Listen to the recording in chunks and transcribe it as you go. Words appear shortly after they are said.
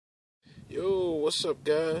what's up,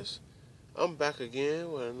 guys? I'm back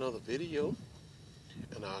again with another video,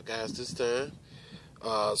 and guys, this time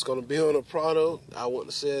it's gonna be on a product I want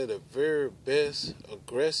to say the very best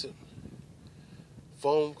aggressive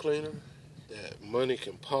foam cleaner that money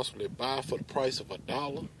can possibly buy for the price of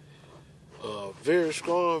 $1. Very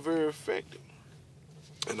strong, very effective,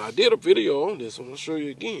 and I did a video on this. I'm gonna show you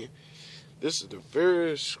again. This is the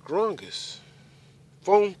very strongest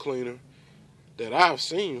foam cleaner that I've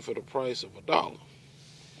seen for the price of $1.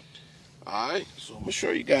 Alright, so I'm going to show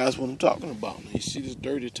you guys what I'm talking about. Now, you see this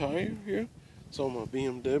dirty tire here? It's on my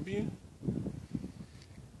BMW.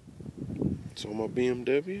 It's on my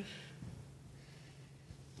BMW.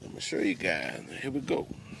 I'm going to show you guys. Now, here we go.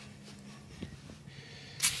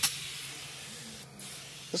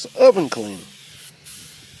 It's an oven cleaner.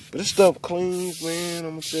 But this stuff cleans, man.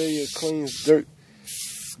 I'm going to tell you, it cleans dirt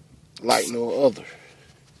like no other.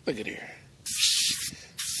 Look at here.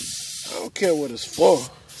 I don't care what it's for.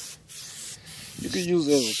 You can use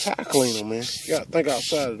it as a tire cleaner, man. You gotta think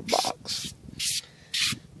outside of the box.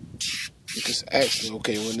 You can actually,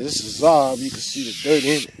 okay, when this is dissolved, you can see the dirt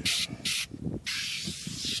in it.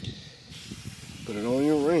 Put it on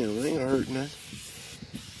your rim. It ain't gonna hurt nothing.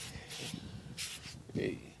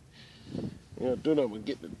 Hey, you gotta do nothing but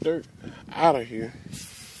get the dirt out of here.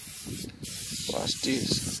 Watch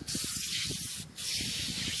this.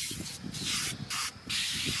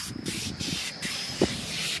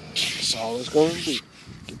 That's all it's gonna do.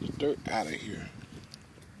 Get the dirt out of here.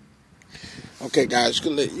 Okay, guys,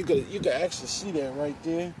 you can actually see that right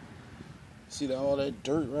there. See that all that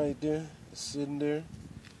dirt right there sitting there?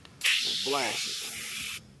 Blast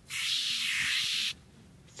it.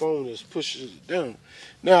 Phone just pushes it down.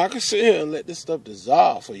 Now I can sit here and let this stuff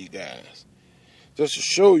dissolve for you guys, just to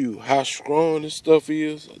show you how strong this stuff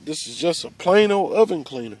is. This is just a plain old oven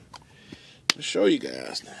cleaner. I'll show you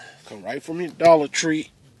guys now. Come right from your Dollar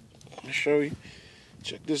Tree. Let me show you.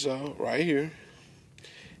 Check this out right here.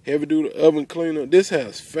 Heavy duty oven cleaner. This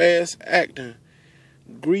has fast acting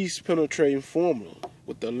grease penetrating formula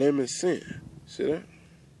with the lemon scent. See that?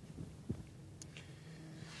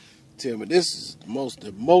 Tell me, this is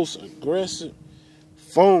the most aggressive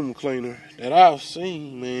foam cleaner that I've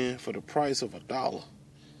seen, man, for the price of $1. I'm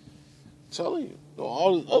telling you,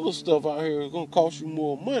 all this other stuff out here is gonna cost you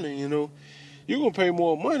more money, you know. You're going to pay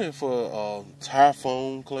more money for a tire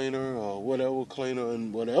foam cleaner or whatever cleaner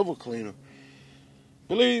and whatever cleaner.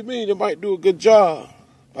 Believe me, they might do a good job.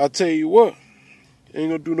 I'll tell you what, ain't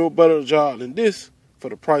going to do no better job than this for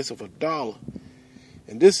the price of $1.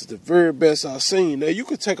 And this is the very best I've seen. Now, you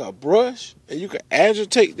could take a brush and you could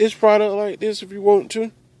agitate this product like this if you want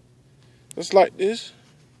to. Just like this.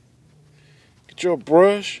 Get your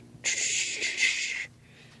brush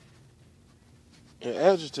and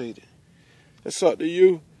agitate it. It's up to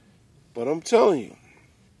you, but I'm telling you,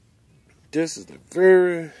 this is the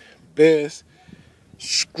very best,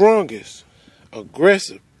 strongest,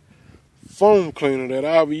 aggressive foam cleaner that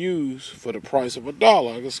I've used for the price of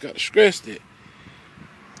 $1. I just got to stress that.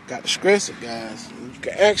 Got to stress it, guys. And you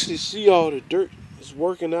can actually see all the dirt that's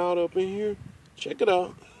working out up in here. Check it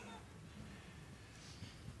out.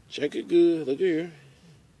 Check it good. Look at here.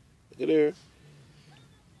 Look at there.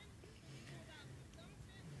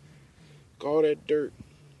 All that dirt.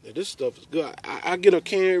 Now, this stuff is good. I get a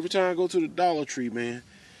can every time I go to the Dollar Tree, man.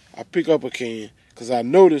 I pick up a can because I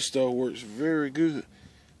know this stuff works very good. I'm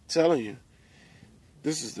telling you,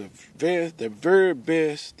 this is the very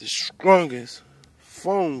best, the strongest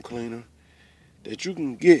foam cleaner that you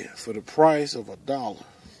can get for the price of $1. I'm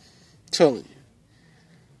telling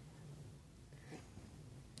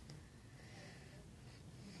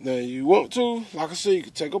you. Now, you want to, like I said, you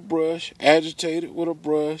can take a brush, agitate it with a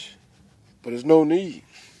brush. But there's no need.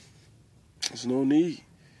 There's no need.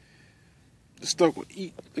 The stuff will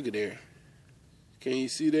eat. Look at there. Can you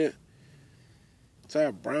see that? That's how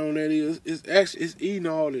brown that is. It's eating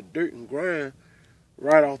all the dirt and grime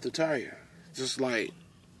right off the tire. Just like,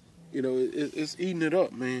 you know, it's eating it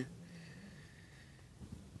up, man.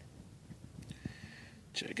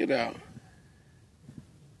 Check it out.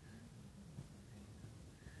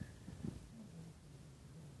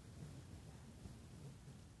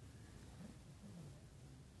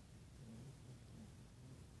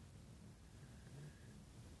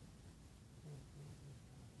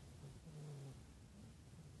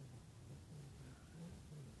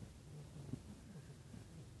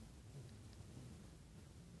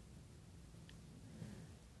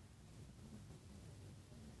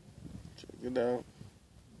 Check it out.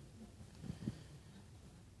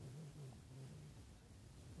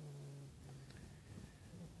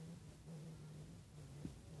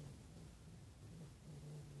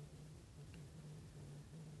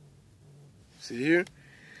 See here?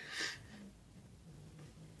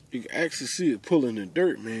 You can actually see it pulling the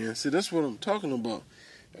dirt, man. See, that's what I'm talking about.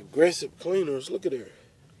 Aggressive cleaners. Look at there.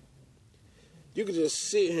 You can just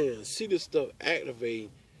sit here and see this stuff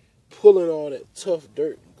activate, pulling all that tough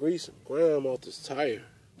dirt, grease, and grime off this tire.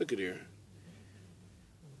 Look at there.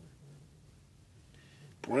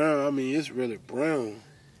 Brown, I mean, it's really brown.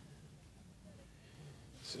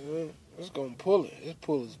 See, it's gonna pull it. It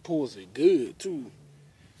pulls it good, too.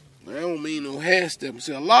 I don't mean no half step.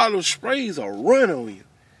 See, a lot of those sprays are run on you.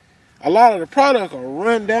 A lot of the product are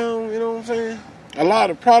run down, you know what I'm saying? A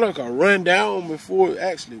lot of the product are run down before it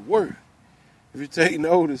actually works. If you take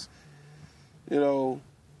notice, you know,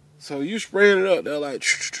 so you spraying it up, they're like,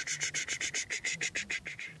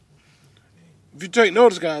 if you take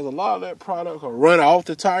notice, guys, a lot of that product will run off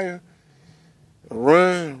the tire,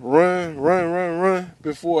 run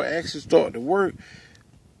before it actually start to work.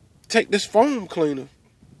 Take this foam cleaner,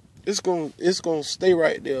 it's gonna stay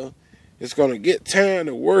right there. It's gonna get time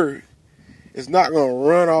to work. It's not gonna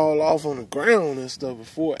run all off on the ground and stuff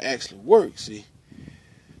before it actually works. See,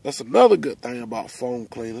 that's another good thing about foam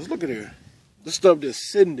cleaners. Look at there, the stuff just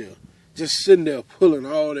sitting there, pulling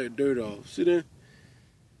all that dirt off. See that?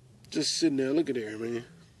 Just sitting there. Look at there, man.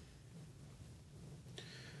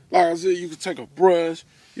 Like I said, you could take a brush,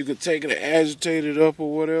 you could take it and agitate it up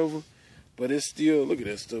or whatever, but it's still, look at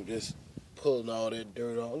that stuff just pulling all that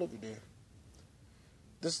dirt off. Look at there.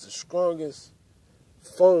 This is the strongest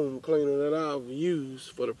foam cleaner that I've used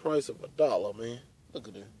for the price of $1, man. Look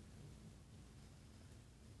at that.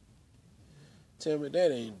 Tell me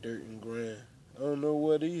that ain't dirt and grime. I don't know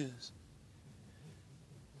what it is.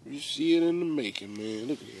 You see it in the making, man.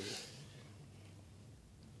 Look at that.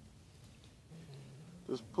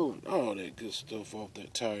 Just pulling all that good stuff off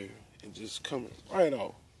that tire and just coming right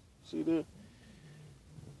off. See that?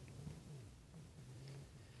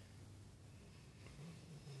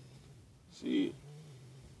 See it?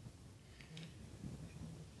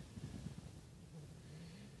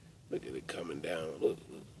 Look at it coming down. Look.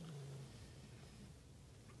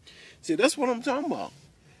 See, that's what I'm talking about.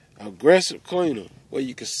 Aggressive cleaner where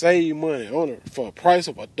you can save money on it for a price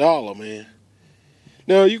of $1, man.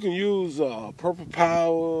 Now you can use Purple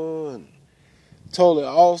Power and Totally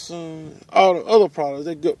Awesome, all the other products.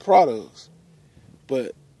 They're good products,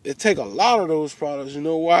 but it take a lot of those products. You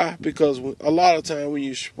know why? Because a lot of time when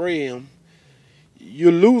you spray them,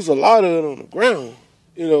 you lose a lot of it on the ground.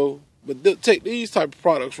 You know, but take these type of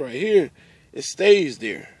products right here, it stays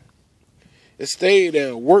there. It stayed there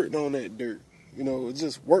and worked on that dirt. You know, it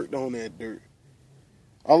just worked on that dirt.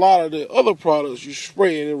 A lot of the other products, you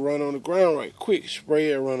spray it and run on the ground right quick.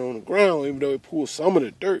 Spray it and run on the ground. Even though it pulls some of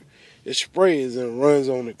the dirt, it sprays and runs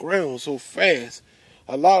on the ground so fast.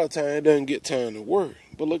 A lot of time, it doesn't get time to work.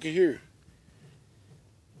 But look at here.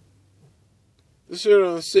 This here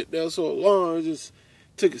don't sit there so long, it just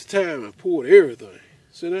took its time and pulled everything.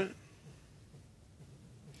 See that?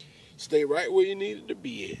 Stay right where you need it to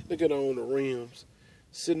be at. Look at it on the rims.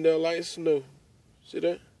 Sitting there like snow. See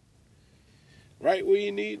that? Right where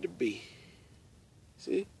you need to be.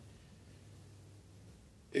 See?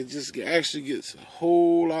 It just actually gets a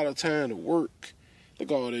whole lot of time to work.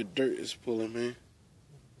 Look at all that dirt it's pulling, man.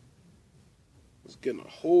 It's getting a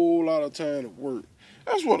whole lot of time to work.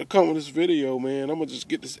 I just want to come with this video, man. I'm going to just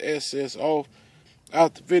get this excess out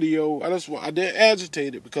the video. I didn't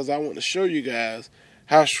agitate it because I want to show you guys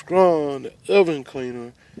how strong the oven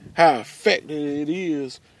cleaner, how effective it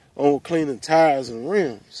is on cleaning tires and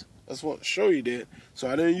rims. I just want to show you that. So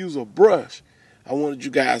I didn't use a brush. I wanted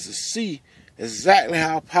you guys to see exactly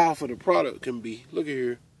how powerful the product can be. Look at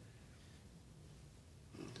here.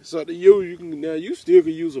 It's up to you. Now you still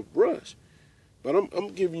can use a brush, but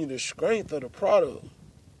I'm giving you the strength of the product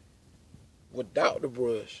without the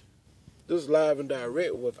brush. This is live and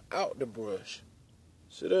direct without the brush.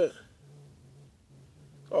 See that?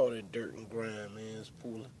 All that dirt and grime, man, is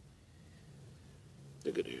pulling.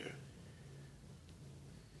 Look at here.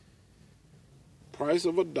 Price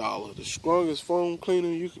of $1. The strongest foam cleaner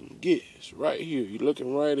you can get is right here. You're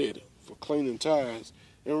looking right at it for cleaning tires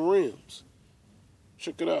and rims.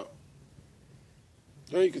 Check it out.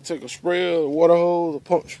 Now you can take a sprayer, a water hose, a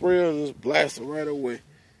pump sprayer, and just blast it right away.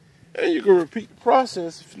 And you can repeat the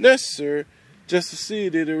process if necessary just to see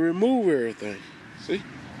that it remove everything. See?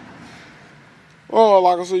 Or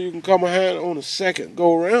like I said, you can come ahead on a second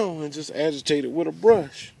go around and just agitate it with a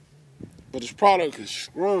brush. But this product is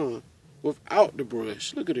strong without the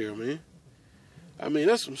brush. Look at here, man. I mean,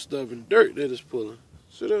 that's some stubborn dirt that it's pulling.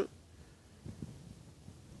 See that?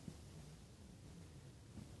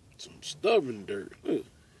 Some stubborn dirt. Look.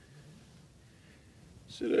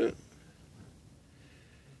 See that?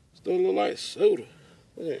 Stuff look like soda.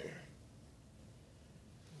 Look at there.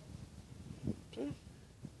 See?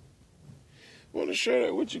 I want to share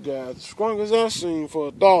that with you guys. The strongest I've seen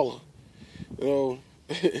for $1. You know,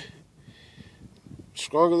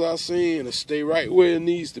 strongest I've seen, and it stay right where it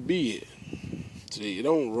needs to be at. See, it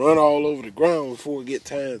don't run all over the ground before it get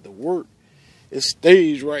time to work. It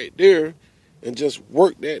stays right there and just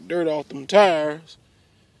work that dirt off them tires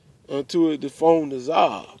until the foam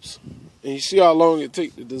dissolves. And you see how long it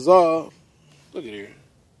take to dissolve? Look at here.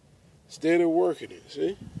 Steady working it,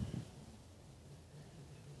 see?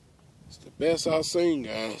 It's the best I've seen,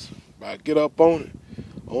 guys. About get up on it.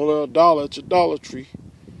 Only $1 at your Dollar Tree.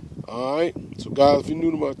 Alright? So, guys, if you're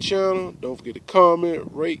new to my channel, don't forget to comment,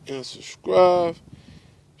 rate, and subscribe.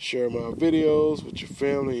 Share my videos with your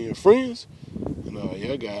family and your friends. And,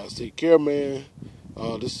 yeah, guys, take care, man.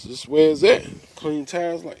 This is where it's at. Clean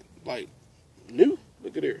tires like new.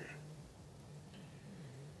 Look at there.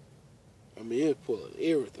 I mean, it's pulling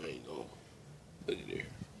everything off. Look at there.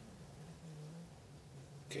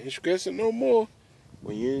 Can't scratch it no more.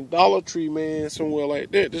 When you're in Dollar Tree, man, somewhere like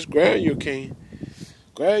that, just grab your can.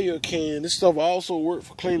 Grab your can. This stuff also works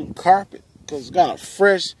for cleaning carpet because it's got a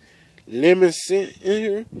fresh lemon scent in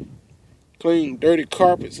here. Clean dirty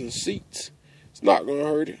carpets and seats. It's not going to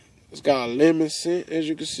hurt it. It's got a lemon scent, as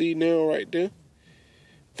you can see now right there.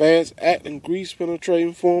 Fast acting grease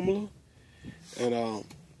penetrating formula. And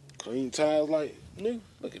clean tires like new.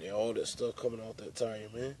 Look at that, all that stuff coming off that tire,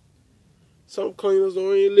 man. Some cleaners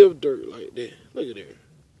don't even lift dirt like that. Look at there.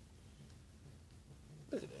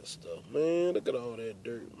 Look at that stuff, man. Look at all that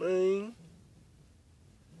dirt, man.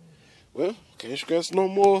 Well, can't scratch no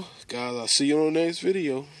more. Guys, I'll see you on the next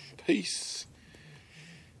video. Peace.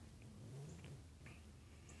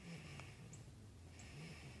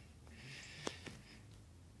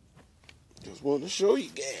 Just wanted to show you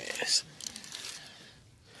guys.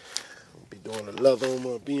 I'll be doing the leather on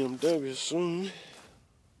my BMW soon.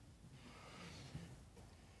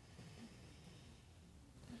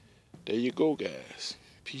 There you go, guys.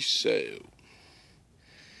 Peace out.